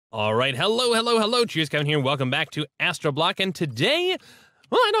All right, hello, Cheerskevin here. Welcome back to AstroBlock, and today,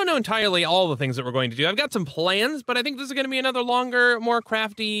 well, I don't know entirely all the things that we're going to do. I've got some plans, but I think this is going to be another longer, more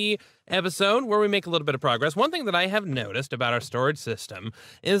crafty episode where we make a little bit of progress. One thing that I have noticed about our storage system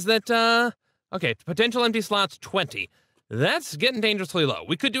is that, okay, potential empty slots 20. That's getting dangerously low.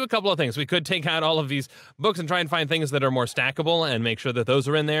 We could do a couple of things. We could take out all of these books and try and find things that are more stackable and make sure that those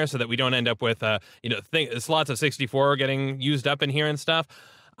are in there so that we don't end up with, slots of 64 getting used up in here and stuff.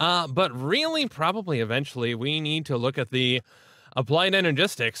 But really, probably eventually, we need to look at the applied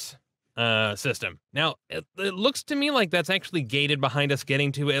energistics system. Now, it looks to me like that's actually gated behind us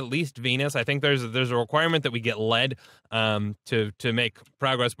getting to at least Venus. I think there's a requirement that we get lead to make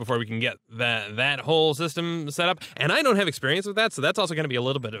progress before we can get that whole system set up. And I don't have experience with that, so that's also going to be a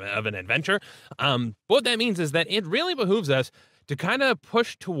little bit of an adventure. What that means is that it really behooves us to kind of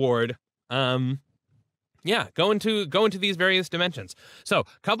push toward go into these various dimensions. So, a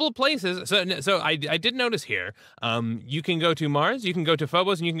couple of places. So I did notice here, you can go to Mars, you can go to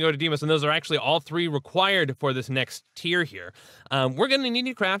Phobos, and you can go to Deimos, and those are actually all three required for this next tier here. We're going to need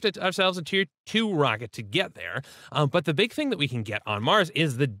to craft ourselves a tier 2 rocket to get there. But the big thing that we can get on Mars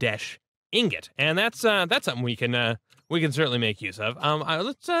is the Desh ingot, and that's something we can certainly make use of. I'm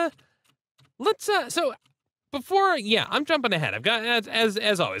jumping ahead. I've got,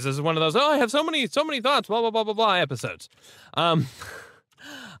 as always, this is one of those, I have so many thoughts, blah, blah, blah, blah, blah episodes.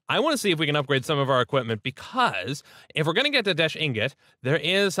 I want to see if we can upgrade some of our equipment, because if we're going to get the Desh ingot, there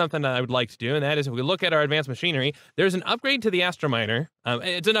is something that I would like to do, and that is if we look at our advanced machinery, there's an upgrade to the astrominer.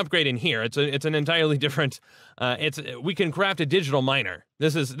 It's an upgrade in here. It's an entirely different, we can craft a digital miner.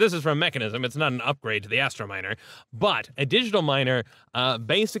 This is from Mechanism. It's not an upgrade to the astrominer, but a digital miner,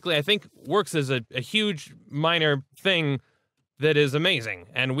 basically, I think works as a huge miner thing that is amazing,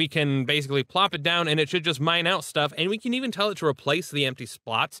 and we can basically plop it down and it should just mine out stuff, and we can even tell it to replace the empty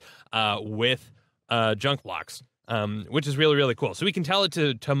spots with junk blocks, which is really, really cool. So we can tell it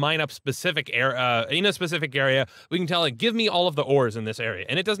to mine up specific area, in a specific area. We can tell it, give me all of the ores in this area,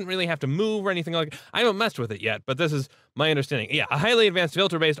 and it doesn't really have to move or anything like that. I haven't messed with it yet, but this is my understanding. Yeah, a highly advanced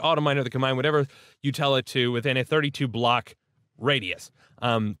filter-based auto miner that can mine whatever you tell it to within a 32 block radius.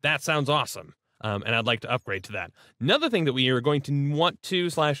 That sounds awesome. And I'd like to upgrade to that. Another thing that we are going to want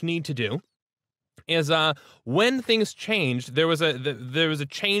to / need to do is when things changed, there was a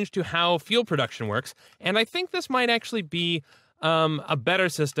change to how fuel production works, and I think this might actually be a better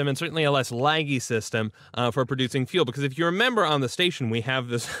system and certainly a less laggy system for producing fuel. Because if you remember, on the station we have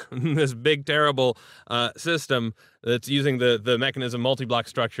this this big terrible system that's using the Mechanism multi-block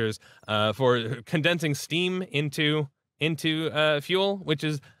structures for condensing steam into fuel, which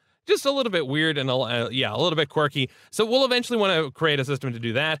is just a little bit weird and a little bit quirky. So we'll eventually want to create a system to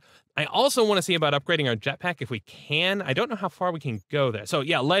do that. I also want to see about upgrading our jetpack if we can. I don't know how far we can go there. So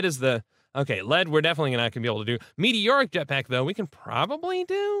yeah, lead is lead we're definitely not going to be able to do. Meteoric jetpack, though, we can probably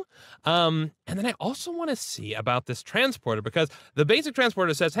do. And then I also want to see about this transporter, because the basic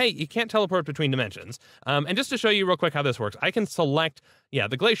transporter says, hey, you can't teleport between dimensions. And just to show you real quick how this works, I can select,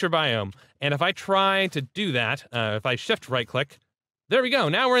 the glacier biome. And if I try to do that, if I shift right click, there we go.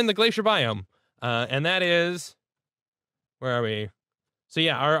 Now we're in the glacier biome. And that is, where are we? So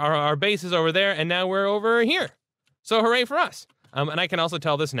yeah, our base is over there, and now we're over here. So hooray for us. And I can also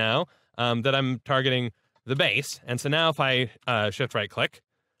tell this now that I'm targeting the base. And so now if I shift right click,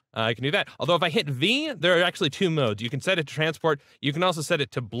 I can do that. Although if I hit V, there are actually two modes. You can set it to transport. You can also set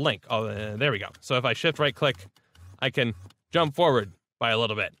it to blink. Oh, there we go. So if I shift right click, I can jump forward by a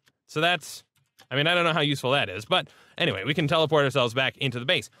little bit. So that's, I don't know how useful that is, but anyway, we can teleport ourselves back into the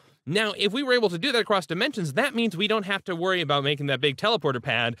base. Now, if we were able to do that across dimensions, that means we don't have to worry about making that big teleporter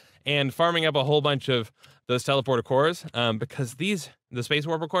pad and farming up a whole bunch of those teleporter cores, because the space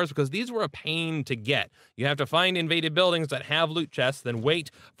warper cores, because these were a pain to get. You have to find invaded buildings that have loot chests, then wait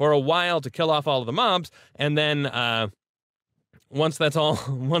for a while to kill off all of the mobs, and then once that's all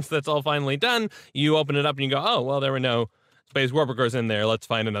finally done, you open it up and you go, oh, well, there were no space warper cores in there, let's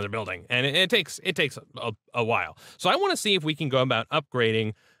find another building. And it takes a while. So I want to see if we can go about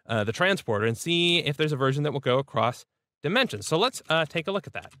upgrading the transporter and see if there's a version that will go across dimensions. So let's take a look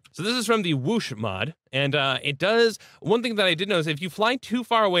at that. So this is from the Whoosh mod, and it does, one thing that I did notice, if you fly too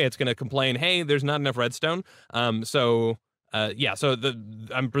far away, it's going to complain, hey, there's not enough redstone. I'm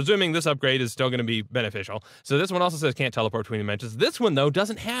presuming this upgrade is still going to be beneficial. So this one also says can't teleport between dimensions. This one, though,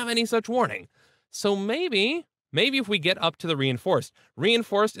 doesn't have any such warning. So maybe if we get up to the reinforced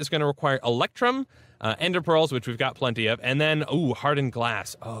is going to require electrum, ender pearls, which we've got plenty of, and then, hardened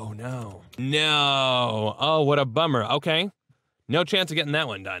glass. Oh, no. Oh, what a bummer. Okay. No chance of getting that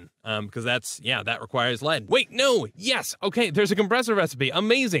one done, because that requires lead. Wait, no, yes, okay, there's a compressor recipe.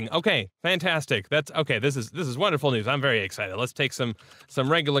 Amazing. Okay, fantastic. That's okay. This is wonderful news. I'm very excited. Let's take some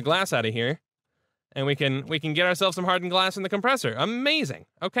regular glass out of here, and we can get ourselves some hardened glass in the compressor. Amazing.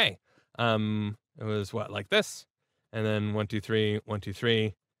 Okay. It was what, like this, and then 1, 2, 3, 1, 2,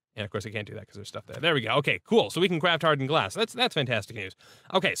 3. And, of course, I can't do that because there's stuff there. There we go. Okay, cool. So we can craft hardened glass. That's fantastic news.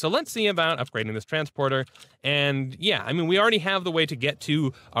 Okay, so let's see about upgrading this transporter. And, yeah, I mean, we already have the way to get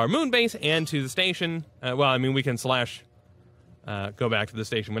to our moon base and to the station. Well, I mean, we can go back to the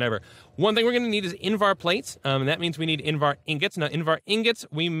station whenever. One thing we're going to need is Invar plates. And that means we need Invar ingots. Now, Invar ingots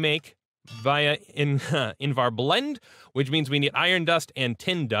we make via Invar blend, which means we need iron dust and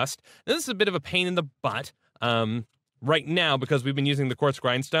tin dust. Now, this is a bit of a pain in the butt. Right now, because we've been using the quartz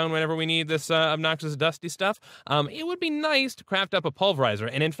grindstone whenever we need this obnoxious dusty stuff, it would be nice to craft up a pulverizer.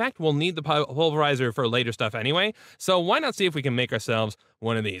 And in fact, we'll need the pulverizer for later stuff anyway. So why not see if we can make ourselves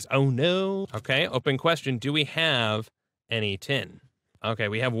one of these? Oh no. Okay, open question. Do we have any tin? Okay,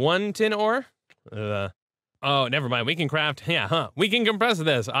 we have 1 tin ore. Oh, never mind. We can craft, we can compress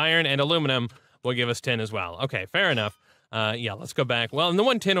this. Iron and aluminum will give us tin as well. Okay, fair enough. Yeah, let's go back. Well, and the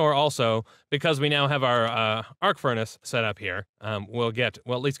 1 tin ore also, because we now have our arc furnace set up here, we'll at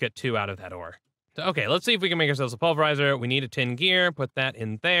least get 2 out of that ore. So, okay, let's see if we can make ourselves a pulverizer. We need a tin gear, put that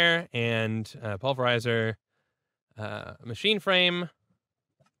in there, and pulverizer, machine frame.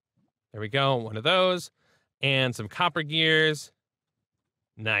 There we go, one of those, and some copper gears.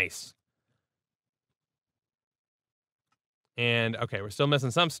 Nice. And, okay, we're still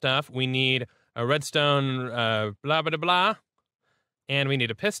missing some stuff. We need a redstone, blah, blah, blah. And we need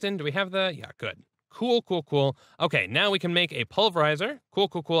a piston. Do we have the? Yeah, good. Cool, cool, cool. Okay, now we can make a pulverizer. Cool,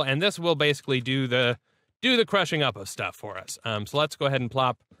 cool, cool. And this will basically do the crushing up of stuff for us. So let's go ahead and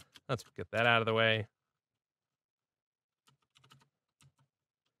plop. Let's get that out of the way.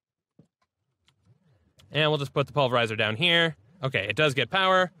 And we'll just put the pulverizer down here. Okay, it does get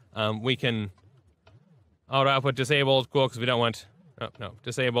power. We can auto output disabled. Cool, because we don't want, oh, no,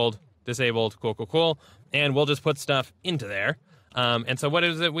 disabled, cool, cool, cool. And we'll just put stuff into there. And so what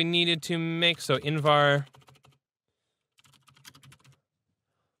is it we needed to make? So Invar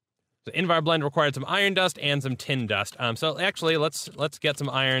blend required some iron dust and some tin dust. So actually, let's get some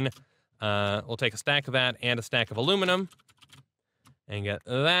iron. We'll take a stack of that and a stack of aluminum and get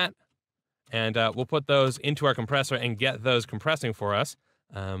that. And we'll put those into our compressor and get those compressing for us.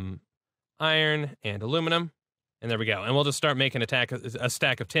 Iron and aluminum. And there we go. And we'll just start making a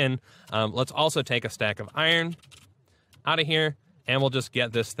stack of tin. Let's also take a stack of iron out of here. And we'll just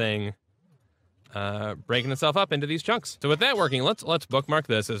get this thing breaking itself up into these chunks. So with that working, let's bookmark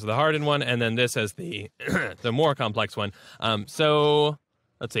this as the hardened one. And then this as the the more complex one. So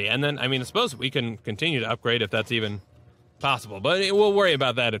let's see. And then, I mean, I suppose we can continue to upgrade if that's even possible, but we'll worry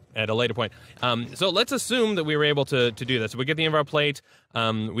about that at a later point. So let's assume that we were able to do this. So we get the Invar plate,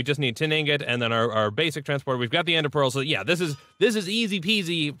 we just need tin ingot, and then our basic transporter. We've got the ender pearl, so yeah, this is easy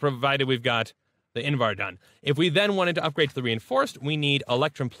peasy, provided we've got the Invar done. If we then wanted to upgrade to the reinforced, we need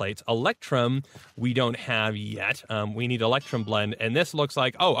electrum plates. Electrum we don't have yet. We need electrum blend, and this looks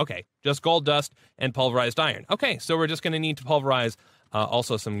like, oh, okay, just gold dust and pulverized iron. Okay, so we're just going to need to pulverize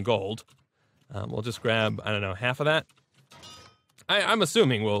also some gold. We'll just grab, I don't know, half of that. I'm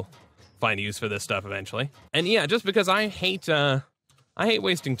assuming we'll find use for this stuff eventually. And yeah, just because I hate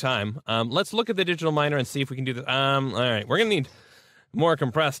wasting time, let's look at the digital miner and see if we can do this. All right, we're gonna need more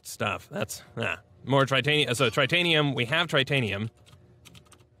compressed stuff. That's more titanium. So titanium, we have titanium.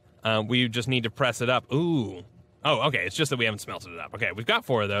 We just need to press it up. Ooh. Oh, okay. It's just that we haven't smelted it up. Okay, we've got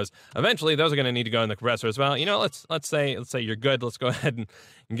 4 of those. Eventually, those are going to need to go in the compressor as well. You know, let's say you're good. Let's go ahead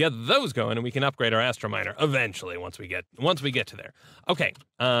and get those going, and we can upgrade our Astro Miner eventually once we get to there. Okay.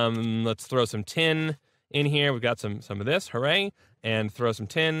 Let's throw some tin in here. We've got some of this. Hooray! And throw some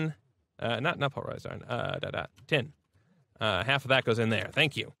tin. Not pulverized iron. Tin. Half of that goes in there.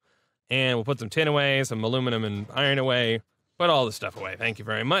 Thank you. And we'll put some tin away, some aluminum and iron away. Put all this stuff away. Thank you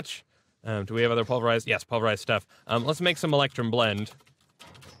very much. Do we have other pulverized? Yes, pulverized stuff. Let's make some electrum blend,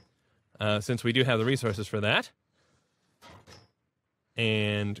 since we do have the resources for that.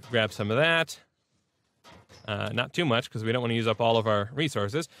 And grab some of that. Not too much, because we don't want to use up all of our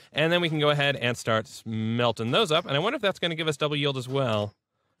resources. And then we can go ahead and start melting those up. And I wonder if that's going to give us double yield as well.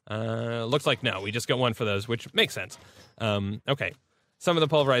 Looks like no. We just got 1 for those, which makes sense. Okay. Some of the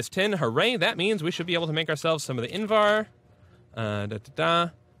pulverized tin. Hooray. That means we should be able to make ourselves some of the Invar.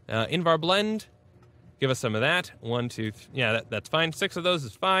 Invar blend, give us some of that. 1, 2, 3. Yeah, that's fine. 6 of those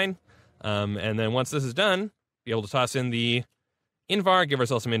is fine. And then once this is done, be able to toss in the Invar, give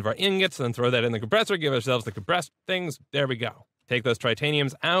ourselves some Invar ingots, then throw that in the compressor, give ourselves the compressed things. There we go. take those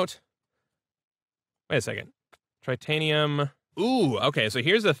tritaniums out. Wait a second. Tritanium. Ooh, okay, so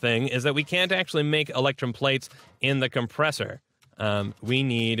here's the thing, is that we can't actually make electrum plates in the compressor. We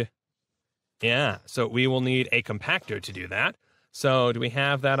need, so we will need a compactor to do that. So do we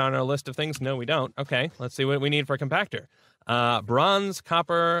have that on our list of things? No, we don't. Okay, let's see what we need for a compactor. Bronze,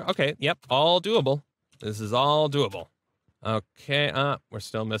 copper, okay, yep, all doable. This is all doable. Okay, we're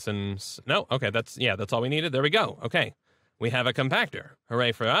still missing, no, okay, that's all we needed. There we go, okay. We have a compactor.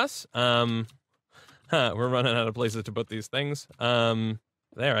 Hooray for us. We're running out of places to put these things.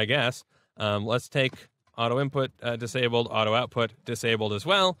 There, I guess. Let's take auto input disabled, auto output disabled as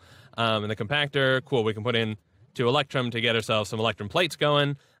well. And the compactor, cool, we can put in 2 electrum to get ourselves some electrum plates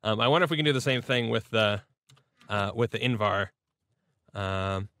going. I wonder if we can do the same thing with the Invar. Wait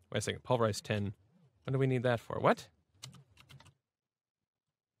a second, pulverized tin. What do we need that for? What?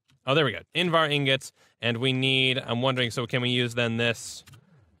 Oh, there we go. Invar ingots, and we need, I'm wondering, so can we use then this,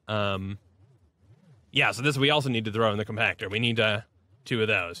 yeah, so this we also need to throw in the compactor. We need 2 of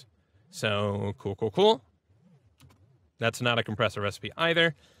those. So, cool. That's not a compressor recipe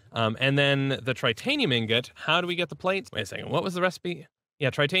either. And then the tritanium ingot, how do we get the plates? Wait a second, what was the recipe?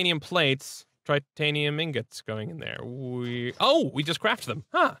 Yeah, tritanium plates, tritanium ingots going in there. We just crafted them.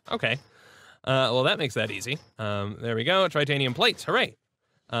 Huh, okay. Well, that makes that easy. There we go, tritanium plates, hooray.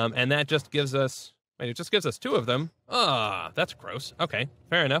 And that just gives us, it just gives us 2 of them. That's gross. Okay,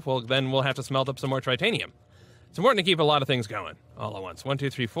 fair enough. Well, then we'll have to smelt up some more tritanium. It's important to keep a lot of things going all at once. 1, 2,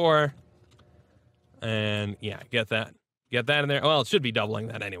 3, 4. And yeah, get that in there. Well, it should be doubling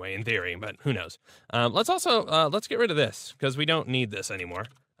that anyway, in theory, but who knows. Let's also, let's get rid of this, because we don't need this anymore.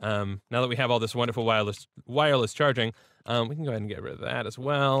 Now that we have all this wonderful wireless charging, we can go ahead and get rid of that as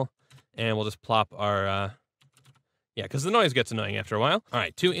well. And we'll just plop our, yeah, because the noise gets annoying after a while. All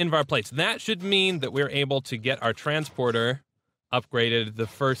right, 2 Invar plates. That should mean that we're able to get our transporter upgraded the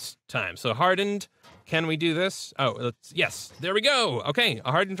first time. So hardened, can we do this? Oh, yes, there we go. Okay,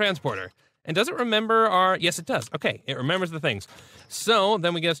 a hardened transporter. And does it remember our, yes, it does. Okay, it remembers the things. So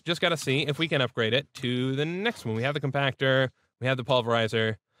then we just got to see if we can upgrade it to the next one. We have the compactor, we have the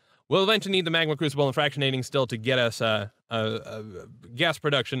pulverizer. We'll eventually need the magma crucible and fractionating still to get us a gas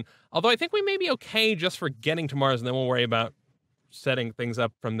production. Although I think we may be okay just for getting to Mars, and then we'll worry about setting things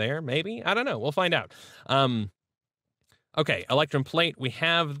up from there, maybe? I don't know. We'll find out. Okay, electrum plate. We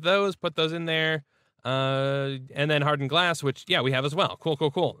have those. Put those in there. And then hardened glass, which, yeah, we have as well.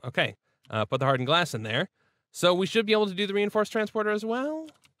 Cool. Okay, put the hardened glass in there. So we should be able to do the reinforced transporter as well.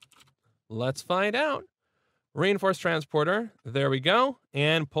 Let's find out. Reinforced transporter. There we go.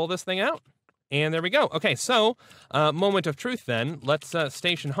 And pull this thing out. And there we go. Okay, so moment of truth then. Let's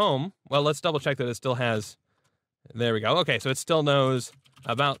station home. Well, let's double check that it still has. There we go. Okay, so it still knows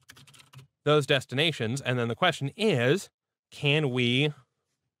about those destinations. And then the question is, can we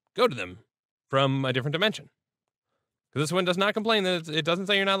go to them from a different dimension? Because this one does not complain that it doesn't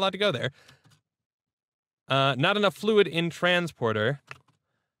say you're not allowed to go there. Not enough fluid in transporter.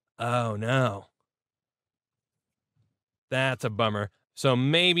 Oh, no. That's a bummer. So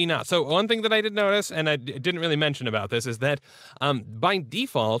maybe not. So one thing that I did notice, and I didn't really mention about this, is that by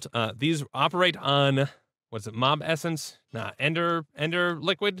default, these operate on, what's it, mob essence? Nah, ender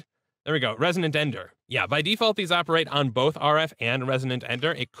liquid? There we go, resonant ender. Yeah, by default, these operate on both RF and resonant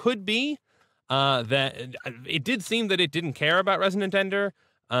ender. It could be that it did seem that it didn't care about resonant ender.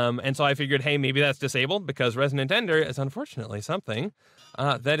 And so I figured, hey, maybe that's disabled, because resonant ender is unfortunately something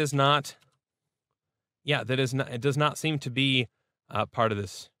that is not, it does not seem to be part of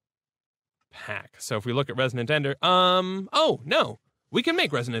this pack. So if we look at resonant ender, oh, no, we can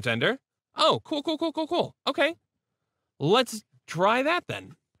make resonant ender. Oh, cool. Okay, let's try that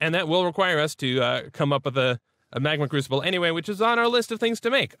then. And that will require us to come up with a magma crucible anyway, which is on our list of things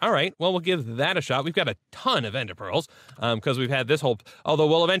to make. All right, well, we'll give that a shot. We've got a ton of ender pearls because we've had this whole, although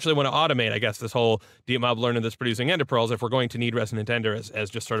we'll eventually want to automate, I guess, this whole demob learner that's producing ender pearls if we're going to need resonant ender as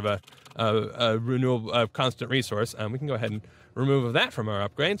just sort of a renewable, constant resource. We can go ahead and remove that from our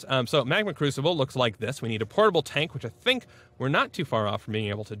upgrades. So magma crucible looks like this. We need a portable tank, which I think we're not too far off from being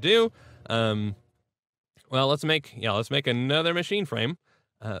able to do. Well, let's make another machine frame.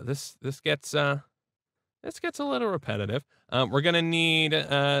 This gets a little repetitive. We're gonna need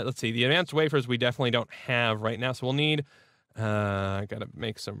let's see, the advanced wafers we definitely don't have right now, so we'll need I gotta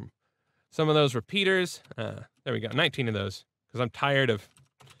make some of those repeaters. There we go, 19 of those, because I'm tired of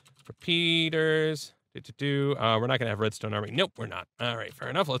repeaters. We're not gonna have redstone, are we? Nope, we're not. All right, fair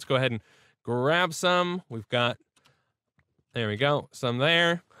enough. Let's go ahead and grab some. We've got, there we go, some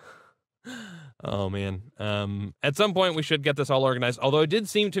there. Oh man. At some point we should get this all organized. Although it did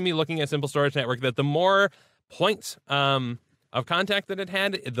seem to me, looking at Simple Storage Network, that the more points of contact that it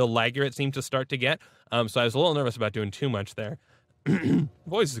had, the laggier it seemed to start to get. So I was a little nervous about doing too much there.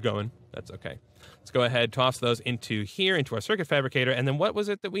 Voice is going. That's okay. Let's go ahead, toss those into here, into our circuit fabricator. And then what was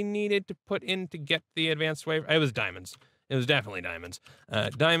it that we needed to put in to get the advanced wave? It was diamonds. It was definitely diamonds.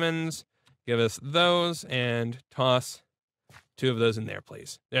 Diamonds, give us those, and toss 2 of those in there,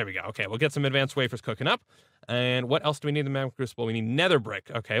 please. There we go. Okay, we'll get some advanced wafers cooking up. And what else do we need in the magma crucible? We need nether brick.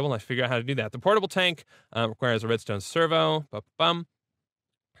 Okay, well, let's figure out how to do that. The portable tank requires a redstone servo. Ba-ba-bum.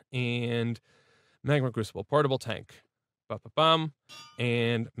 And magma crucible, portable tank. Ba-ba-bum.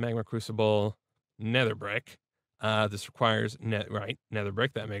 And magma crucible, nether brick. This requires nether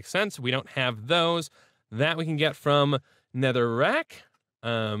brick. That makes sense. We don't have those. That we can get from netherrack,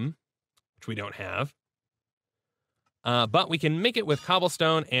 which we don't have. But we can make it with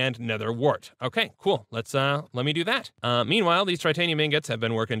cobblestone and nether wart. Okay, cool. Let me do that. Meanwhile, these titanium ingots have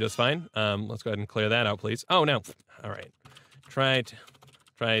been working just fine. Let's go ahead and clear that out, please. Oh, no. All right.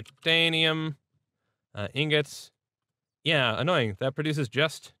 Titanium ingots. Yeah, annoying. That produces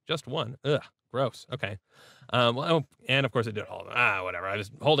just 1. Ugh, gross. Okay. Well, and of course it did all. Whatever. I was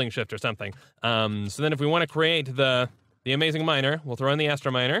holding shift or something. So then if we want to create the amazing miner, we'll throw in the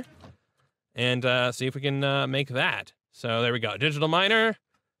astro miner and see if we can make that. So there we go. Digital miner.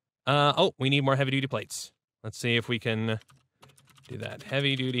 Oh, we need more heavy duty plates. Let's see if we can do that.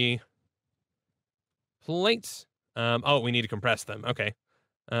 Heavy duty plates. Oh, we need to compress them. Okay.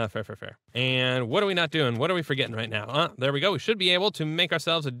 Fair. And what are we not doing? What are we forgetting right now? There we go. We should be able to make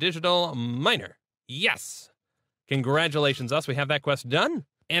ourselves a digital miner. Yes. Congratulations, us. We have that quest done.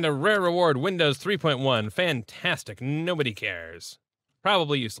 And a rare reward, Windows 3.1. Fantastic. Nobody cares.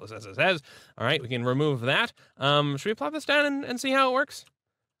 Probably useless, as it says. All right, we can remove that. Should we plop this down and see how it works?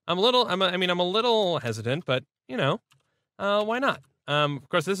 I'm a little hesitant, but, you know, why not? Of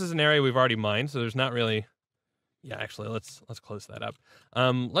course, this is an area we've already mined, so there's not really... Yeah, actually, let's close that up.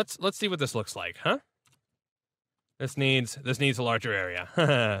 Let's see what this looks like, huh? This needs a larger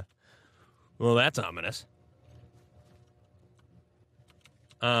area. Well, that's ominous.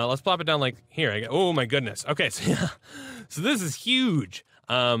 Let's plop it down like here. Oh my goodness. Okay, so this is huge.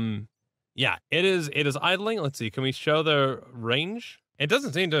 Yeah, it is idling. Let's see. Can we show the range? It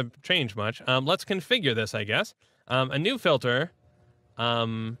doesn't seem to change much. Let's configure this, I guess. A new filter. We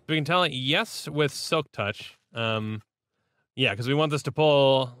can tell it yes with silk touch. Yeah, because we want this to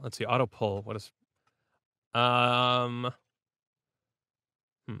pull. Let's see, auto pull. What is? All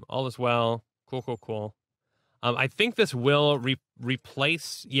is well. Cool. I think this will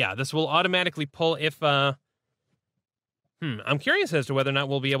replace. Yeah, this will automatically pull if. I'm curious as to whether or not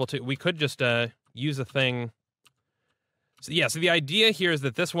we'll be able to. We could just use a thing. So yeah, so the idea here is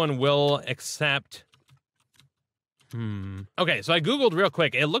that this one will accept. Okay, so I googled real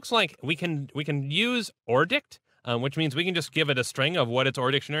quick. It looks like we can use ORDICT, which means we can just give it a string of what its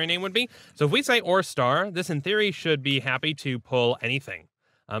OR dictionary name would be. So if we say OR star, this in theory should be happy to pull anything.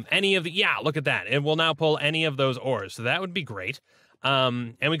 Any of the, yeah, look at that. It will now pull any of those ores. So that would be great.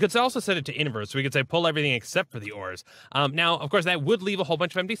 And we could also set it to inverse. So we could say pull everything except for the ores. Now, of course, that would leave a whole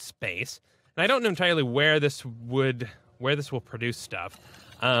bunch of empty space. And I don't know entirely where this will produce stuff.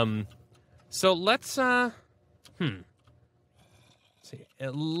 So let's, see.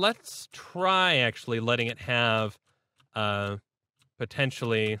 Let's try actually letting it have,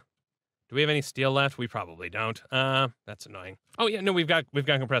 potentially. Do we have any steel left? We probably don't. That's annoying. Oh yeah, no, we've got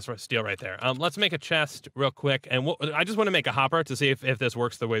compressed steel right there. Let's make a chest real quick, and I just want to make a hopper to see if this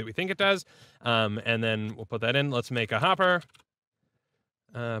works the way that we think it does. And then we'll put that in. Let's make a hopper.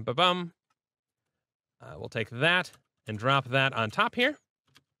 Ba-bum. We'll take that and drop that on top here.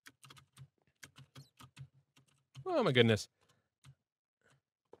 Oh my goodness.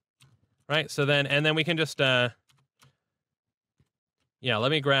 Right. So then, and then we can just, yeah.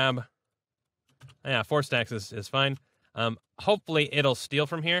 Let me grab. Yeah, 4 stacks is fine. Hopefully it'll steal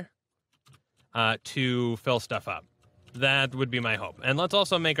from here to fill stuff up. That would be my hope. And let's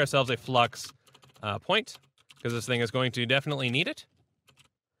also make ourselves a flux point, because this thing is going to definitely need it.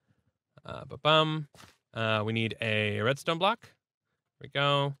 We need a redstone block. There we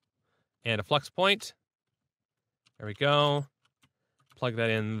go. And a flux point. There we go. Plug that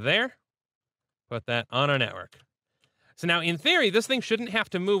in there. Put that on our network. So now, in theory, this thing shouldn't have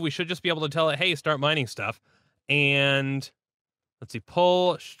to move. We should just be able to tell it, hey, start mining stuff. And let's see,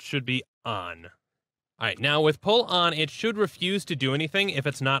 pull should be on. All right, now with pull on, it should refuse to do anything if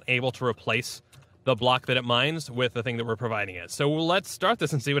it's not able to replace the block that it mines with the thing that we're providing it. So let's start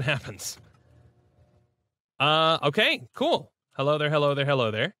this and see what happens. Okay, cool. Hello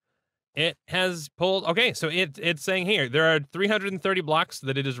there. It has pulled. Okay, so it's saying here, there are 330 blocks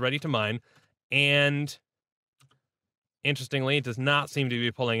that it is ready to mine. And interestingly, it does not seem to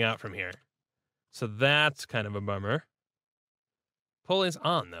be pulling out from here. So that's kind of a bummer. Pull is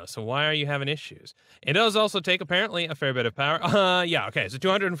on, though, so why are you having issues? It does also take, apparently, a fair bit of power. Yeah, okay, so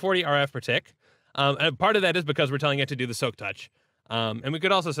 240 RF per tick. And part of that is because we're telling it to do the soak touch. And we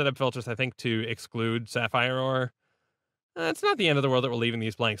could also set up filters, I think, to exclude sapphire ore. It's not the end of the world that we're leaving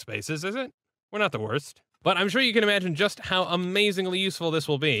these blank spaces, is it? We're not the worst. But I'm sure you can imagine just how amazingly useful this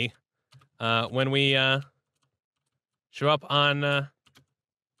will be when we show up on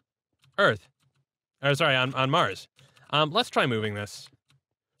Earth. Or, sorry, on Mars. Let's try moving this.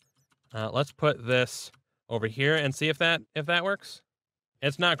 Let's put this over here and see if that works.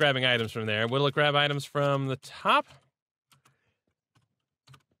 It's not grabbing items from there. Will it grab items from the top?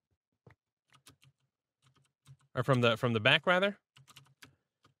 Or from the back, rather?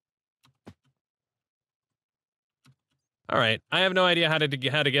 All right. I have no idea how to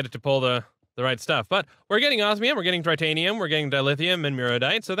get it to pull the right stuff, but we're getting osmium, we're getting tritanium, we're getting dilithium and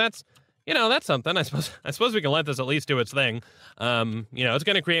murodite, so that's something. I suppose we can let this at least do its thing. It's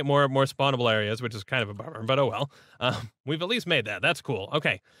going to create more spawnable areas, which is kind of a bummer, but oh well. We've at least made that. That's cool.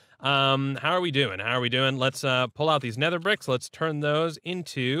 Okay. How are we doing? Let's pull out these nether bricks. Let's turn those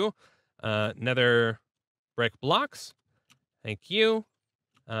into nether brick blocks. Thank you.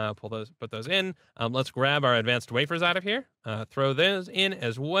 Put those in. Let's grab our advanced wafers out of here. Throw those in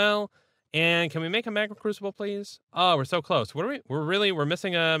as well. And can we make a magma crucible, please? Oh, we're so close. What are we? We're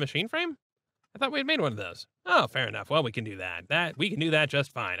missing a machine frame? I thought we had made one of those. Oh, fair enough. Well, we can do that. We can do that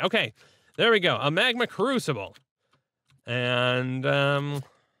just fine. Okay, there we go. A magma crucible. And where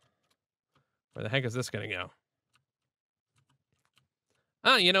the heck is this gonna go?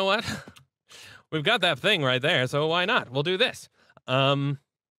 Oh, you know what? We've got that thing right there, so why not? We'll do this. Let's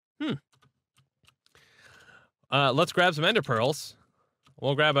grab some ender pearls.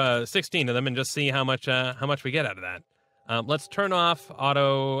 We'll grab 16 of them and just see how much we get out of that. Let's turn off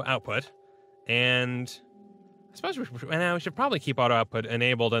auto output, and I suppose we should probably keep auto output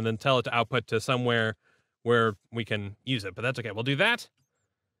enabled and then tell it to output to somewhere where we can use it. But that's okay. We'll do that.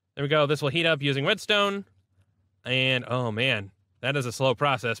 There we go. This will heat up using redstone, and oh man, that is a slow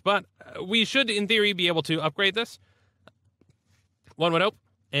process. But we should, in theory, be able to upgrade this. One would hope.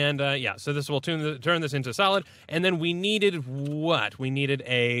 And yeah, so this will turn this into solid. And then we needed what? We needed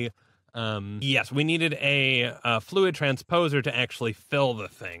a fluid transposer to actually fill the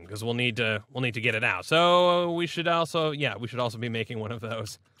thing, because we'll need to get it out. So we should also be making one of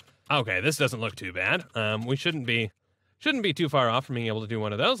those. Okay, this doesn't look too bad. We shouldn't be too far off from being able to do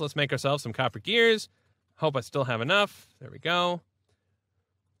one of those. Let's make ourselves some copper gears. Hope I still have enough. There we go.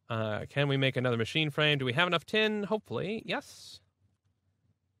 Can we make another machine frame? Do we have enough tin? Hopefully, yes.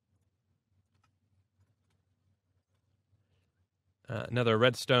 Another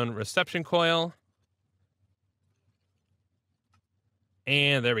redstone reception coil.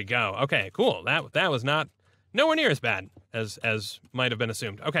 And there we go. Okay, cool. That was nowhere near as bad as might have been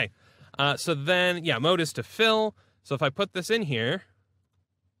assumed. Okay, so then, yeah, mode is to fill. So if I put this in here,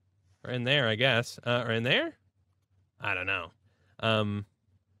 or in there, I guess, or in there? I don't know.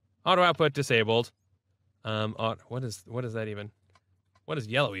 Auto output disabled. What is that even? What is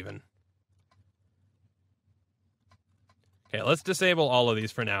yellow even? Okay, let's disable all of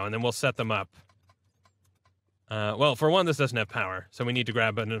these for now, and then we'll set them up. Well, for one, this doesn't have power, so we need to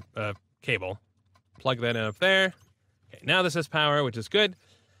grab a cable. Plug that in up there. Okay, now this has power, which is good.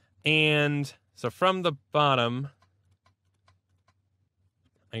 And so from the bottom,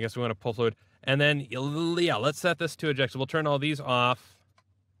 I guess we want to pull fluid. And then, yeah, let's set this to eject. So we'll turn all these off.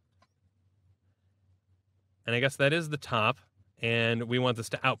 And I guess that is the top, and we want this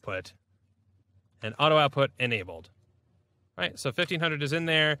to output. And auto output enabled. All right, so 1500 is in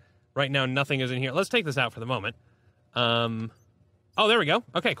there. Right now, nothing is in here. Let's take this out for the moment. Oh, there we go.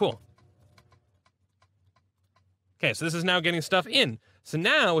 Okay, cool. Okay, so this is now getting stuff in. So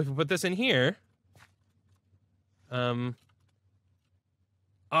now, if we put this in here... oh,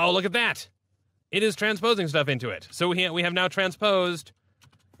 look at that. It is transposing stuff into it. So we have now transposed...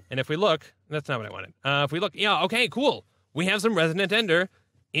 And if we look... That's not what I wanted. If we look... Yeah, okay, cool. We have some resonant ender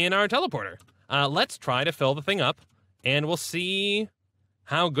in our teleporter. Let's try to fill the thing up. And we'll see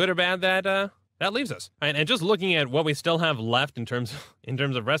how good or bad that leaves us. And just looking at what we still have left in terms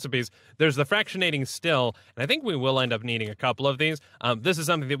of recipes, there's the fractionating still, and I think we will end up needing a couple of these. This is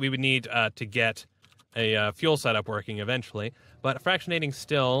something that we would need to get a fuel setup working eventually. But fractionating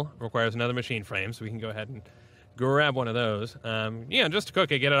still requires another machine frame, so we can go ahead and grab one of those. Yeah, just to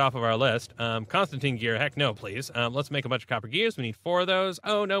cook it, get it off of our list. Constantine gear, heck no, please. Let's make a bunch of copper gears. We need 4 of those.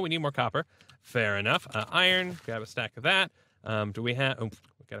 Oh, no, we need more copper. Fair enough. Iron, grab a stack of that. Do we have... Oh,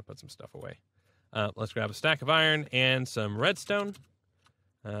 we gotta put some stuff away. Let's grab a stack of iron and some redstone.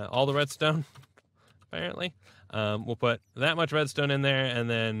 All the redstone, apparently. We'll put that much redstone in there, and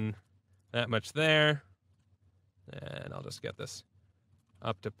then that much there. And I'll just get this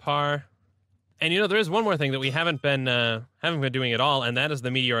up to par. And there is one more thing that we haven't been doing at all, and that is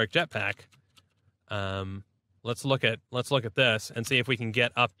the meteoric jetpack. Let's look at this and see if we can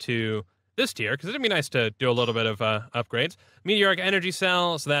get up to this tier, because it'd be nice to do a little bit of upgrades. Meteoric energy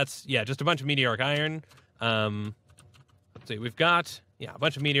cell, so that's just a bunch of meteoric iron. Let's see, we've got a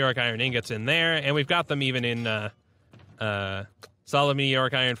bunch of meteoric iron ingots in there, and we've got them even in solid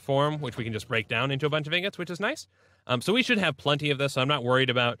meteoric iron form, which we can just break down into a bunch of ingots, which is nice. So we should have plenty of this, so I'm not worried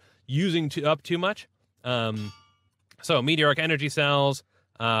about using up too much. So meteoric energy cells,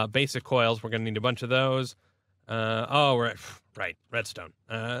 basic coils, we're going to need a bunch of those. We're right, redstone.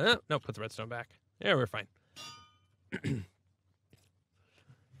 No, put the redstone back. Yeah, we're fine.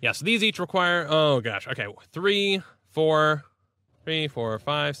 So these each require, okay, 3, 4,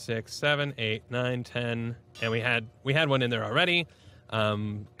 5, 6, 7, 8, 9, 10, and we had one in there already.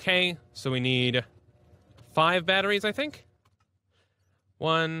 Okay, so we need 5 batteries, I think.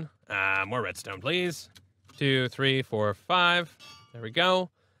 1, more redstone, please. 2, 3, 4, 5. There we go.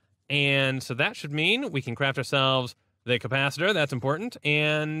 And so that should mean we can craft ourselves the capacitor. That's important.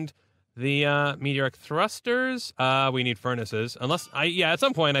 And the meteoric thrusters. We need furnaces. Unless at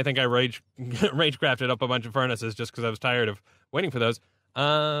some point I think I rage crafted up a bunch of furnaces just because I was tired of waiting for those.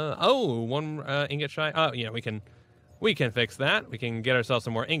 One ingot shy. We can fix that. We can get ourselves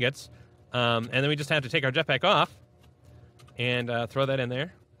some more ingots. And then we just have to take our jetpack off and throw that in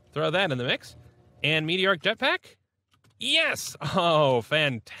there. Throw that in the mix. And meteoric jetpack? Yes! Oh,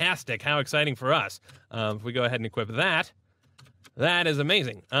 fantastic. How exciting for us. If we go ahead and equip that, that is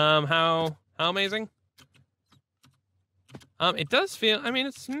amazing. How amazing? It does feel,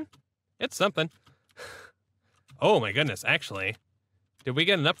 it's something. Oh my goodness, actually. Did we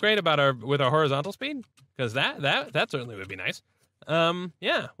get an upgrade with our horizontal speed? Because that certainly would be nice.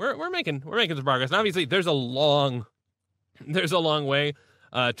 We're making some progress. And obviously there's a long way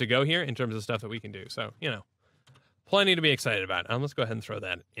to go here in terms of stuff that we can do. So, plenty to be excited about. Let's go ahead and throw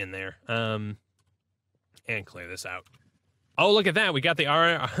that in there. And clear this out. Oh, look at that. We got the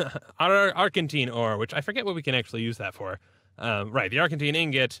Argentine ore, which I forget what we can actually use that for. Right, the Argentine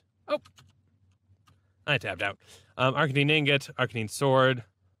ingot. Oh, I tabbed out. Argentine ingot, Argentine sword.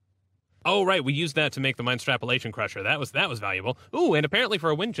 Oh, right, we used that to make the mine strapulation crusher. That was valuable. Ooh, and apparently for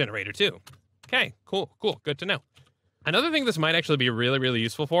a wind generator, too. Okay, cool. Good to know. Another thing this might actually be really, really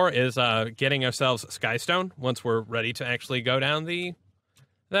useful for is getting ourselves skystone once we're ready to actually go down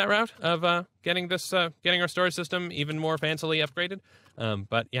that route of getting our storage system even more fancily upgraded.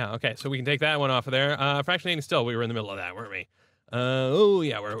 But yeah, okay, so we can take that one off of there. Fractionating still, we were in the middle of that, weren't we?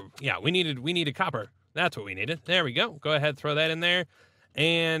 We needed copper. That's what we needed. There we go. Go ahead, throw that in there,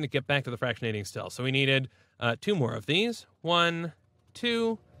 and get back to the fractionating still. So we needed 2 more of these. 1,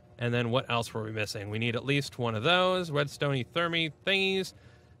 2. And then what else were we missing? We need at least one of those redstone thermy thingies.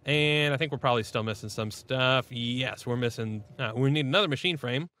 And I think we're probably still missing some stuff. Yes, we're missing... we need another machine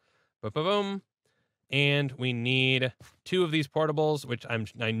frame. Boom. And we need 2 of these portables, which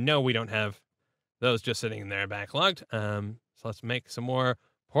I know we don't have those just sitting in there backlogged. So let's make some more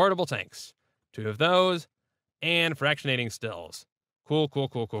portable tanks. 2 of those. And fractionating stills. Cool.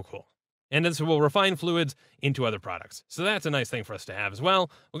 And then so we'll refine fluids into other products. So that's a nice thing for us to have as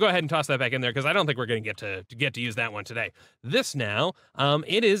well. We'll go ahead and toss that back in there because I don't think we're going to get to use that one today. This now,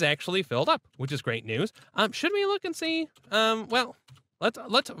 it is actually filled up, which is great news. Should we look and see?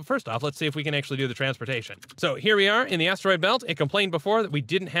 Let's first off, let's see if we can actually do the transportation. So here we are in the asteroid belt. It complained before that we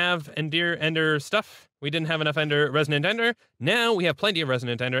didn't have ender stuff. We didn't have enough resonant ender. Now we have plenty of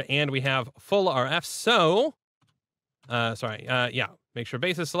resonant ender and we have full RF. So, make sure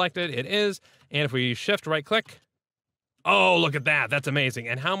base is selected. It is. And if we shift right click, oh, look at that. That's amazing.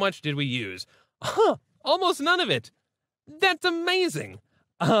 And how much did we use? Almost none of it. That's amazing.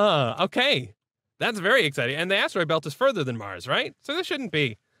 Okay. That's very exciting. And the asteroid belt is further than Mars, right? So this shouldn't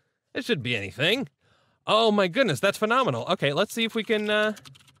be anything. Oh my goodness, that's phenomenal. Okay, let's see if we can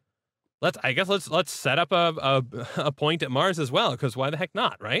let's set up a point at Mars as well, because why the heck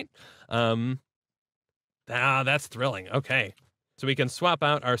not, right? That's thrilling. Okay. So we can swap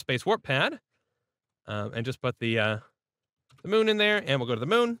out our space warp pad and just put the moon in there, and we'll go to the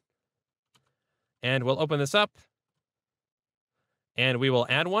moon. And we'll open this up. And we will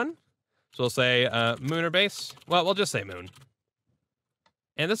add one. So we'll say moon or base. Well, we'll just say moon.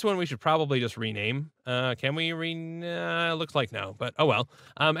 And this one we should probably just rename. Can we looks like no, but oh well.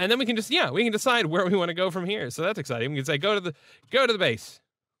 And then we can decide where we want to go from here. So that's exciting. We can say go to the base.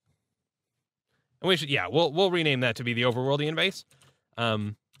 And we should, yeah, we'll rename that to be the Overworldian base.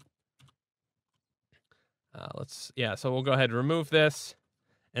 So we'll go ahead and remove this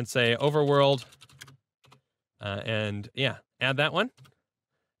and say Overworld, and yeah, add that one.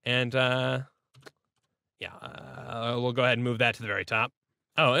 And we'll go ahead and move that to the very top.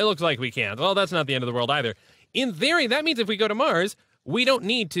 Oh, it looks like we can't. Well, that's not the end of the world either. In theory, that means if we go to Mars, we don't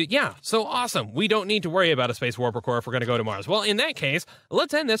need to, yeah, so awesome. We don't need to worry about a space warp core if we're going to go to Mars. Well, in that case,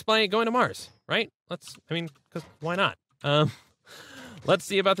 let's end this by going to Mars, right? Because why not? Let's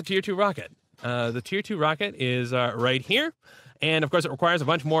see about the Tier 2 rocket. The Tier 2 rocket is right here. And, of course, it requires a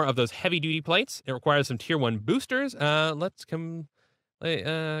bunch more of those heavy-duty plates. It requires some Tier 1 boosters. Can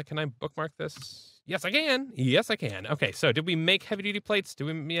I bookmark this? Yes, I can. Yes, I can. Okay, so did we make heavy-duty plates?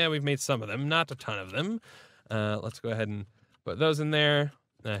 Yeah, we've made some of them, not a ton of them. Let's go ahead and put those in there.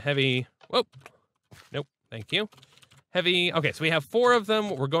 Heavy. Whoa. Nope. Thank you. Heavy. Okay, so we have 4 of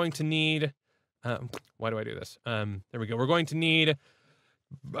them. We're going to need. Why do I do this? There we go. We're going to need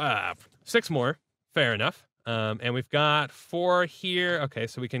 6 more. Fair enough. And we've got 4 here. Okay,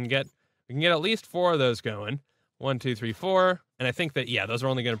 so we can get at least 4 of those going. 1, 2, 3, 4. And I think that, yeah, those are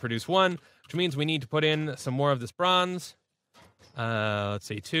only going to produce 1, which means we need to put in some more of this bronze. Let's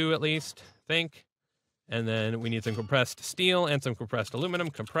see, 2 at least, I think. And then we need some compressed steel and some compressed aluminum.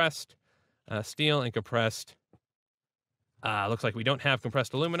 Compressed steel and compressed. Looks like we don't have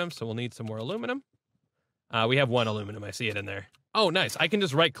compressed aluminum, so we'll need some more aluminum. We have 1 aluminum. I see it in there. Oh, nice. I can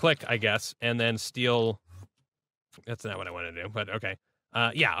just right-click, I guess, and then steel. That's not what I want to do, but okay.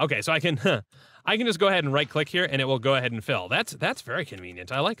 Yeah, okay, so I can just go ahead and right-click here, and it will go ahead and fill. That's very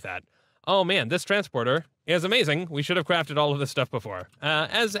convenient. I like that. Oh, man, this transporter is amazing. We should have crafted all of this stuff before.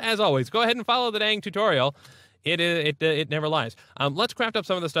 As always, go ahead and follow the dang tutorial. It never lies. Let's craft up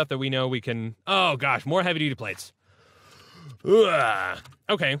some of the stuff that we know we can. Oh, gosh, more heavy-duty plates. Ugh.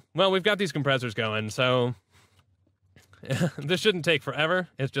 Okay, well, we've got these compressors going, so this shouldn't take forever.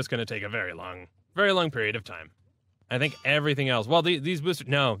 It's just going to take a very long period of time. I think everything else. Well, these boosters,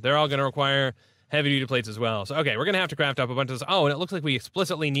 no, they're all going to require heavy-duty plates as well. So, okay, we're going to have to craft up a bunch of this. Oh, and it looks like we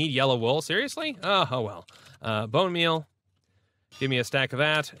explicitly need yellow wool. Seriously? Oh well. Bone meal. Give me a stack of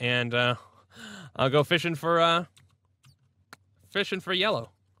that, and I'll go fishing for yellow.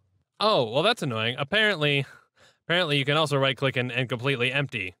 Oh, well, that's annoying. Apparently you can also right-click and completely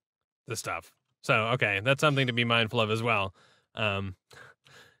empty the stuff. So, okay, that's something to be mindful of as well.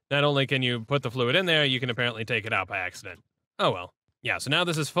 Not only can you put the fluid in there, you can apparently take it out by accident. Oh, well. Yeah, so now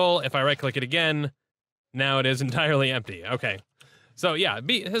this is full. If I right-click it again, now it is entirely empty. Okay. So, yeah,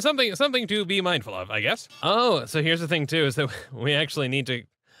 something to be mindful of, I guess. Oh, so here's the thing, too, is that we actually need to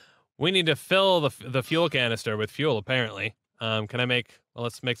fill the fuel canister with fuel, apparently.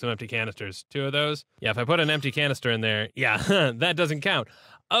 Let's make some empty canisters. 2 of those. Yeah, if I put an empty canister in there, yeah, that doesn't count.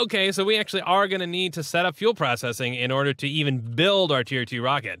 Okay, so we actually are going to need to set up fuel processing in order to even build our Tier 2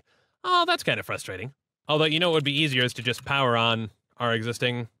 rocket. Oh, that's kind of frustrating. Although, you know what would be easier is to just power on our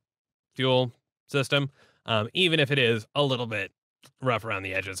existing fuel system, even if it is a little bit rough around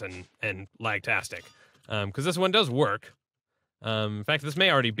the edges and lag-tastic. Because this one does work. In fact, this may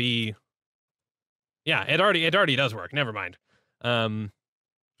already be... Yeah, it already does work. Never mind.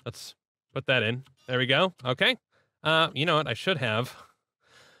 Let's put that in. There we go. Okay. You know what? I should have...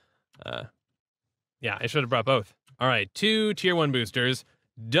 Yeah, I should have brought both. All right, 2 Tier 1 boosters.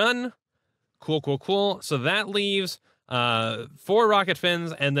 Done. Cool. So that leaves 4 rocket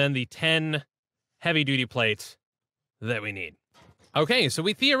fins and then the 10 heavy-duty plates that we need. Okay, so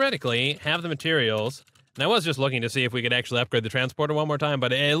we theoretically have the materials. And I was just looking to see if we could actually upgrade the transporter one more time,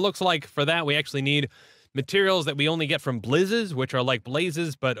 but it looks like for that we actually need materials that we only get from blizzes, which are like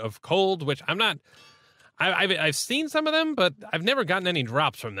blazes, but of cold, which I'm not... I've seen some of them, but I've never gotten any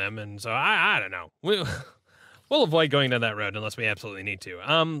drops from them, and so I don't know. We'll avoid going down that road unless we absolutely need to.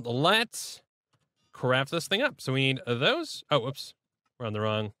 Let's craft this thing up. So we need those. Oh, whoops. We're on the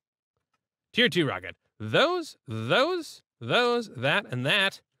wrong. Tier 2 rocket. Those, that, and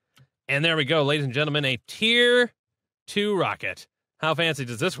that. And there we go, ladies and gentlemen, a Tier 2 rocket. How fancy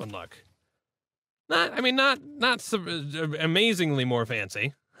does this one look? Not amazingly more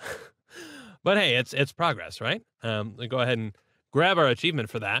fancy. But hey, it's progress, right? Let's go ahead and grab our achievement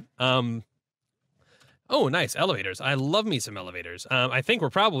for that. Oh, nice, elevators. I love me some elevators. I think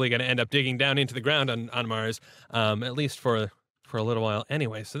we're probably going to end up digging down into the ground on Mars, at least for a little while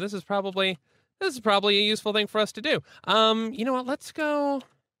anyway. So this is probably a useful thing for us to do. You know what? Let's go.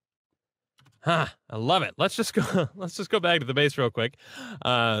 I love it. Let's just go back to the base real quick.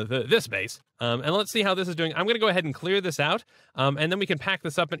 This base. And let's see how this is doing. I'm going to go ahead and clear this out. And then we can pack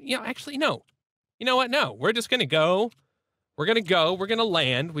this up and, actually, no. You know what? No, we're just going to go We're gonna go. We're gonna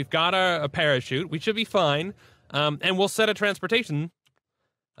land. We've got a parachute. We should be fine. And we'll set a transportation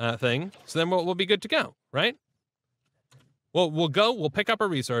thing. So then we'll be good to go, right? We'll go. We'll pick up our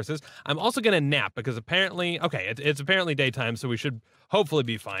resources. I'm also gonna nap because apparently, okay, it's apparently daytime, so we should hopefully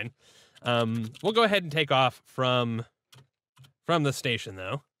be fine. We'll go ahead and take off from the station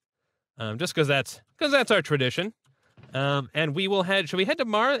though, just because that's our tradition. And we will head. Should we head to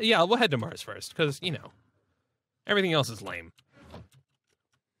Mars? Yeah, we'll head to Mars first because everything else is lame.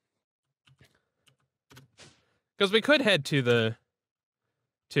 Because we could head to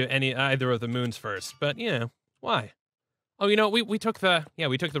either of the moons first, but why? Oh, we took the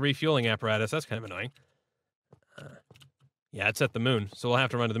refueling apparatus. That's kind of annoying. Yeah, it's at the moon, so we'll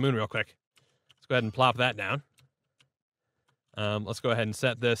have to run to the moon real quick. Let's go ahead and plop that down. Let's go ahead and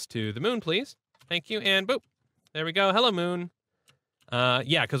set this to the moon, please. Thank you, and boop. There we go. Hello, moon.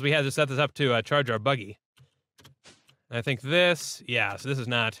 Yeah, because we had to set this up to charge our buggy. I think this, so this is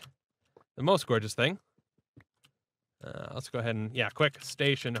not the most gorgeous thing. Let's go ahead and, quick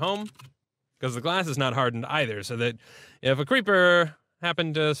station home. Because the glass is not hardened either, so that if a creeper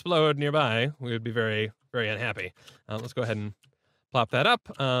happened to explode nearby, we would be very, very unhappy. Let's go ahead and plop that up.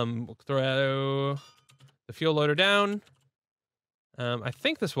 We'll throw the fuel loader down. I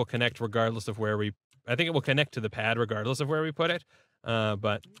think this will connect regardless of where I think it will connect to the pad regardless of where we put it.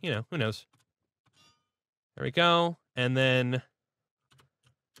 But, who knows. There we go. And then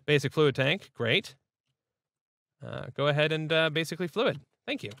basic fluid tank. Great. Go ahead and basically fluid.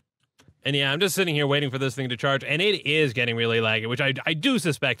 Thank you. And I'm just sitting here waiting for this thing to charge, and it is getting really laggy, which I do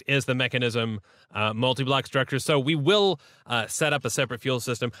suspect is the mechanism multi-block structure. So we will set up a separate fuel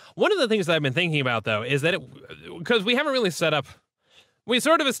system. One of the things that I've been thinking about, though, is that because we haven't really set up. We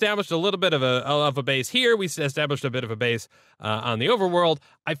sort of established a little bit of a base here. We established a bit of a base on the overworld.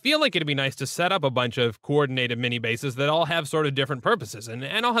 I feel like it'd be nice to set up a bunch of coordinated mini bases that all have sort of different purposes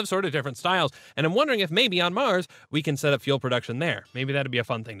and all have sort of different styles. And I'm wondering if maybe on Mars we can set up fuel production there. Maybe that'd be a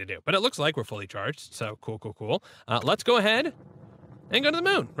fun thing to do. But it looks like we're fully charged, so cool. Let's go ahead and go to the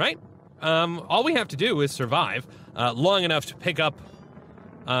moon, right? All we have to do is survive long enough to pick up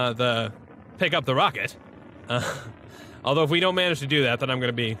the rocket. Although if we don't manage to do that, then I'm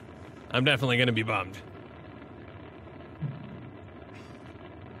definitely gonna be bummed.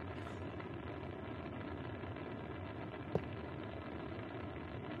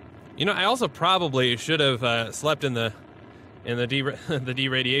 I also probably should have slept in the the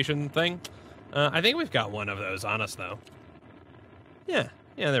deradiation thing. I think we've got one of those on us though. Yeah,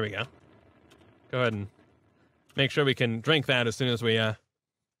 there we go. Go ahead and make sure we can drink that as soon as we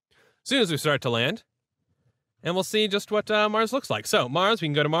start to land. And we'll see just what Mars looks like. So, Mars, we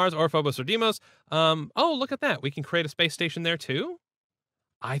can go to Mars or Phobos or Deimos. Oh, look at that. We can create a space station there, too?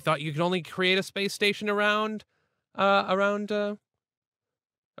 I thought you could only create a space station around Earth.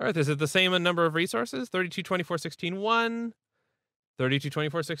 Is it the same number of resources? 32, 24, 16, 1. 32,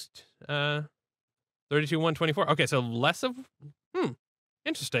 24, 6, 32, 1, 24. Okay, so less of...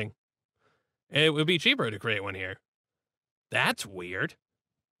 Interesting. It would be cheaper to create one here. That's weird.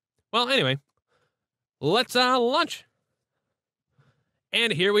 Well, anyway... Let's launch.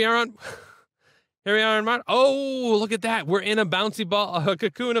 And here we are on Mars. Oh, look at that. We're in a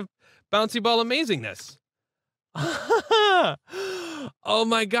cocoon of bouncy ball amazingness. Oh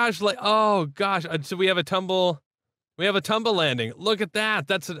my gosh, oh gosh. So we have a tumble landing. Look at that.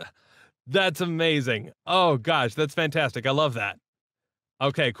 That's amazing. Oh gosh, that's fantastic. I love that.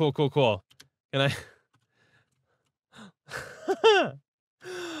 Okay, cool. Can I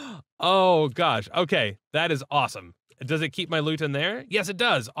Oh, gosh. Okay, that is awesome. Does it keep my loot in there? Yes, it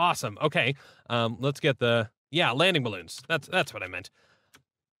does. Awesome. Okay, let's get landing balloons. That's what I meant.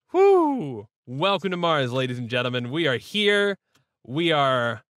 Whoo! Welcome to Mars, ladies and gentlemen. We are here. We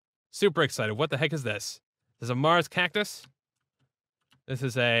are super excited. What the heck is this? This is a Mars cactus. This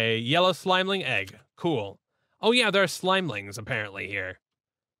is a yellow slimeling egg. Cool. Oh, yeah, there are slimelings apparently here,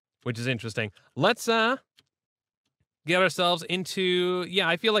 which is interesting. Let's, get ourselves into,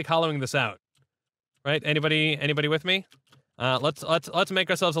 I feel like hollowing this out. Right? Anybody with me? Let's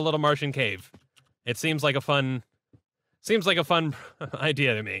make ourselves a little Martian cave. It seems like a fun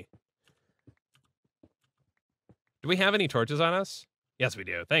idea to me. Do we have any torches on us? Yes, we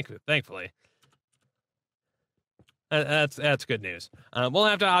do. Thankfully. That's good news. We'll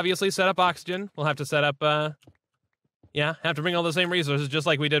have to obviously set up oxygen. We'll have to set up, have to bring all the same resources just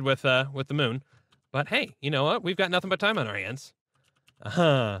like we did with the moon. But hey, you know what? We've got nothing but time on our hands.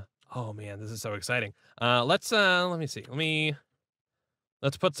 Oh man, this is so exciting. Let me see.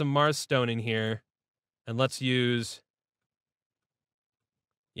 Let's put some Mars stone in here, and let's use.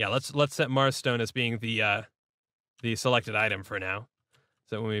 Let's set Mars stone as being the the selected item for now.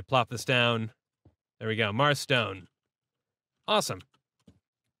 So when we plop this down, there we go, Mars stone. Awesome.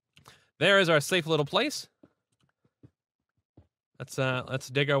 There is our safe little place. Let's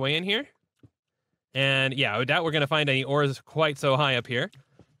dig our way in here. And yeah, I doubt we're gonna find any ores quite so high up here.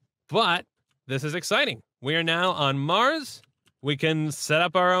 But this is exciting. We are now on Mars. We can set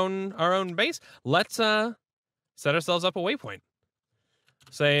up our own base. Let's set ourselves up a waypoint.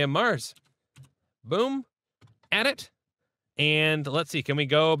 Say Mars. Boom. Add it. And let's see, can we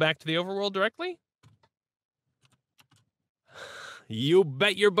go back to the overworld directly? You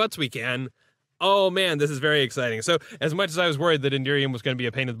bet your butts we can. Oh man, this is very exciting. So as much as I was worried that Endurium was going to be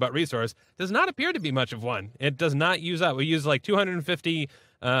a pain in the butt resource, does not appear to be much of one. It does not use up. We use like 250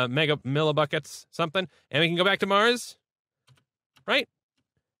 millibuckets something, and we can go back to Mars, right?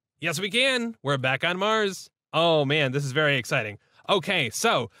 Yes, we can. We're back on Mars. Oh man, this is very exciting. Okay,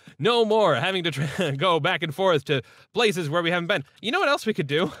 so no more having to go back and forth to places where we haven't been. You know what else we could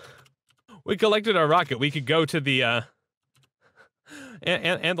do? We collected our rocket. We could go to the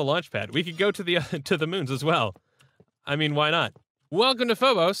and the launch pad. We could go to the moons as well. I mean, why not? Welcome to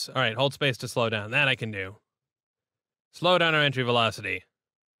Phobos. All right, hold space to slow down. That I can do. Slow down our entry velocity.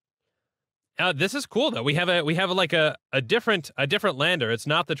 This is cool though. We have like a different lander. It's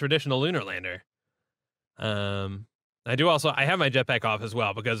not the traditional lunar lander. I have my jetpack off as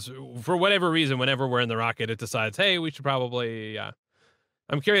well because for whatever reason, whenever we're in the rocket, it decides, hey, we should probably.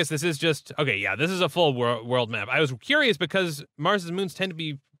 I'm curious. This is just okay. Yeah, this is a full world map. I was curious because Mars's moons tend to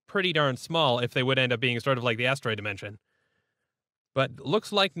be pretty darn small if they would end up being sort of like the asteroid dimension. But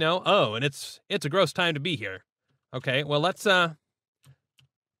looks like no. Oh, and it's a gross time to be here. Okay, well let's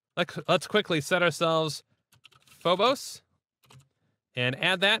quickly set ourselves Phobos and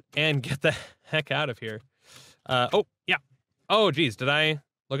add that and get the heck out of here. Oh yeah. Oh geez, did I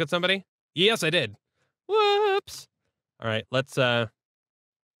look at somebody? Yes, I did. Whoops. All right, let's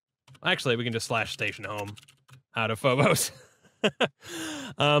actually we can just slash station home out of Phobos.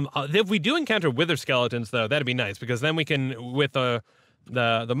 If we do encounter wither skeletons though, that'd be nice because then we can with the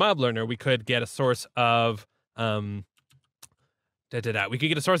mob learner we could get a source of we could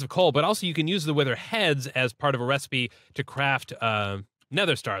get a source of coal, but also you can use the wither heads as part of a recipe to craft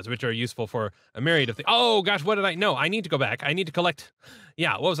nether stars, which are useful for a myriad of things. Oh gosh, what did I? No, I need to go back. I need to collect.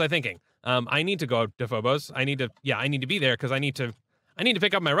 Yeah, what was I thinking? I need to go to Phobos. I need to be there because I need to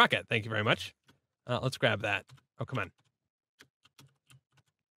pick up my rocket. Thank you very much. Let's grab that. Oh, come on.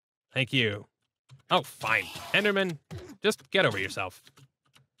 Thank you. Oh, fine. Enderman, just get over yourself.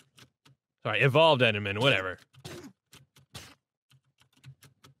 Sorry, evolved Enderman, whatever.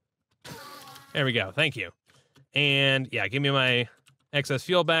 There we go. Thank you. And yeah, give me my excess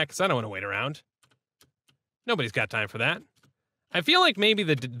fuel back because I don't want to wait around. Nobody's got time for that. I feel like maybe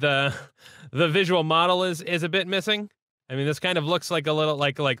the visual model is a bit missing. I mean, this kind of looks like a little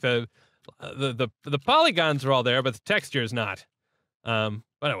like the polygons are all there, but the texture is not. But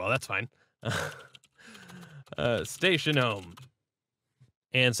well, that's fine. Station home.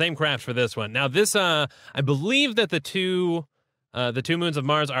 And same craft for this one. Now this, I believe that the two moons of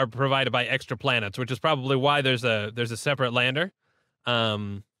Mars are provided by extra planets, which is probably why there's a separate lander.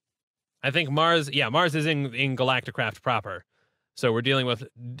 I think Mars is in Galacticraft proper. So we're dealing with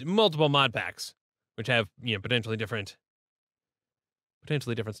multiple mod packs, which have, potentially different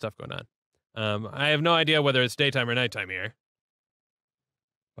stuff going on. I have no idea whether it's daytime or nighttime here.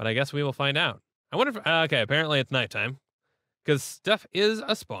 But I guess we will find out. I wonder if, okay, apparently it's nighttime. Because stuff is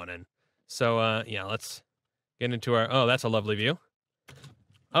a-spawning. So, yeah, let's get into our, oh, that's a lovely view.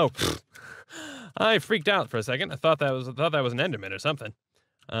 Oh, I freaked out for a second. I thought that was an Enderman or something.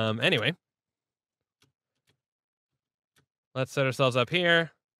 Anyway. Let's set ourselves up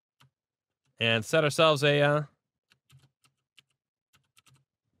here. And set ourselves a,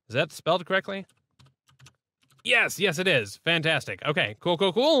 is that spelled correctly? Yes, it is. Fantastic. Okay,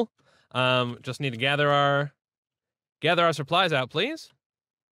 cool. Just need to gather our supplies out, please.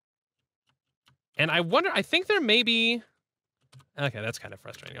 And I think there may be, okay, that's kind of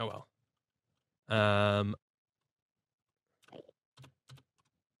frustrating. Oh well.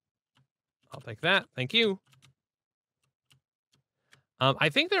 I'll take that. Thank you. I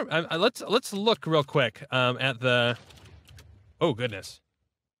think there, let's look real quick, at the, oh goodness.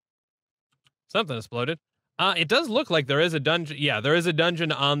 Something exploded. It does look like there is a dungeon. Yeah, there is a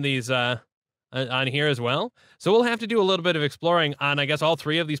dungeon on these, on here as well. So we'll have to do a little bit of exploring on, I guess, all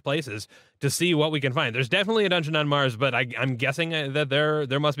three of these places to see what we can find. There's definitely a dungeon on Mars, but I'm guessing that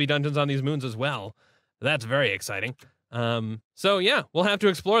there must be dungeons on these moons as well. That's very exciting. So yeah, we'll have to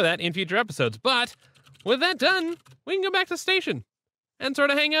explore that in future episodes. But with that done, we can go back to the station and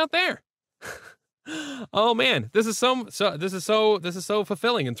sort of hang out there. Oh man, this is so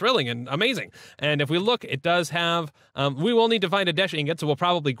fulfilling and thrilling and amazing. And if we look, it does have. We will need to find a Desh ingot, so we'll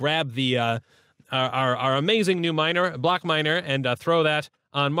probably grab the our amazing new miner, block miner, and throw that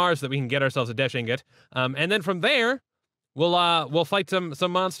on Mars so that we can get ourselves a Desh ingot. And then from there, we'll fight some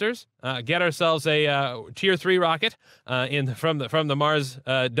monsters, get ourselves a tier 3 rocket from the Mars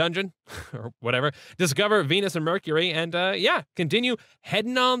dungeon or whatever. Discover Venus and Mercury, and continue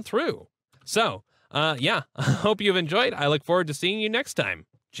heading on through. So, I hope you've enjoyed. I look forward to seeing you next time.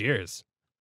 Cheers.